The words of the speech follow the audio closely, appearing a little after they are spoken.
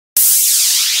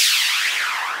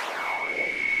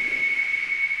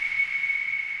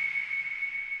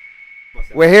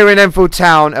We're here in Enfield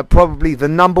Town at probably the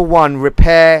 #1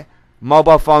 repair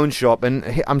mobile phone shop,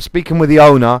 and I'm speaking with the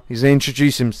owner. He's going to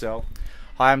introduce himself.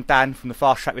 Hi, I'm Dan from the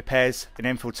Fast Track Repairs in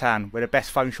Enfield Town. We're the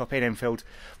best phone shop in Enfield,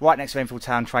 right next to Enfield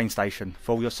Town train station,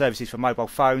 for all your services for mobile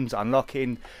phones,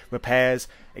 unlocking, repairs,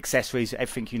 accessories,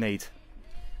 everything you need.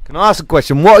 Can I ask a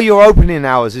question? What are your opening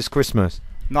hours this Christmas?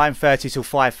 9:30 till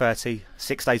 5:30,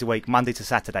 6 days a week, Monday to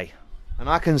Saturday. And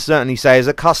I can certainly say, as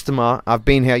a customer, I've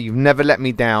been here, you've never let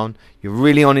me down, you're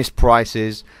really honest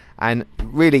prices, and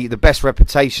really the best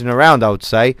reputation around, I would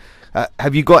say.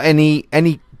 Have you got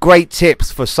any great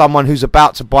tips for someone who's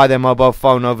about to buy their mobile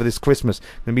phone over this Christmas?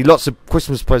 There'll be lots of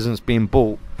Christmas presents being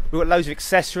bought. We've got loads of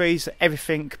accessories,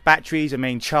 everything, batteries,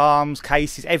 charms,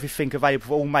 cases, everything available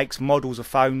for all makes, models of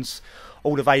phones,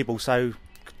 all available, so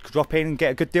drop in and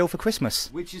get a good deal for Christmas.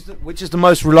 Which is the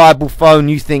most reliable phone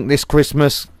you think this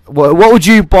Christmas? What would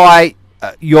you buy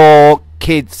your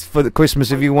kids for the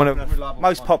Christmas if you want a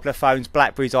most popular phones?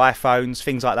 Blackberries, iPhones,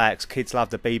 things like that, 'cause kids love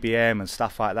the BBM and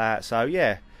stuff like that. So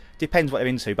yeah, depends what they're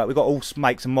into, but we've got all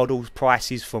makes and models,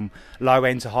 prices from low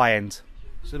end to high end.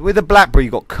 So with the BlackBerry,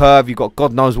 you've got Curve, you've got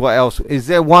God knows what else. Is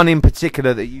there one in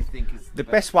particular that you think is the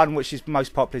best one, which is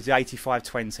most popular, is the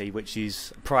 8520, which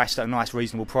is priced at a nice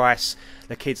reasonable price.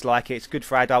 The kids like it. It's good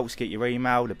for adults. Get your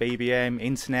email, the BBM,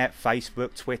 internet,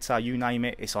 Facebook, Twitter, you name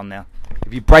it, it's on there.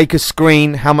 If you break a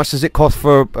screen, how much does it cost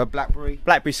for a BlackBerry?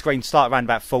 BlackBerry screens start around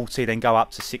about 40, then go up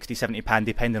to 60, 70 pound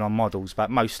depending on models, but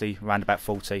mostly around about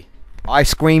 40.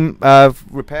 Ice cream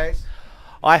repairs?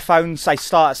 iPhones, they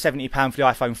start at £70 for the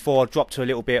iPhone 4, drop to a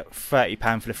little bit,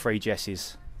 £30 for the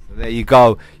 3GSs. So there you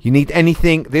go. You need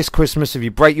anything this Christmas, if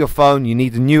you break your phone, you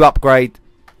need a new upgrade,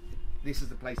 this is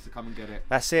the place to come and get it.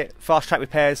 That's it. Fast Track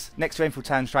Repairs, next to Enfield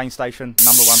Town train station,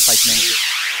 #1 place in Enfield.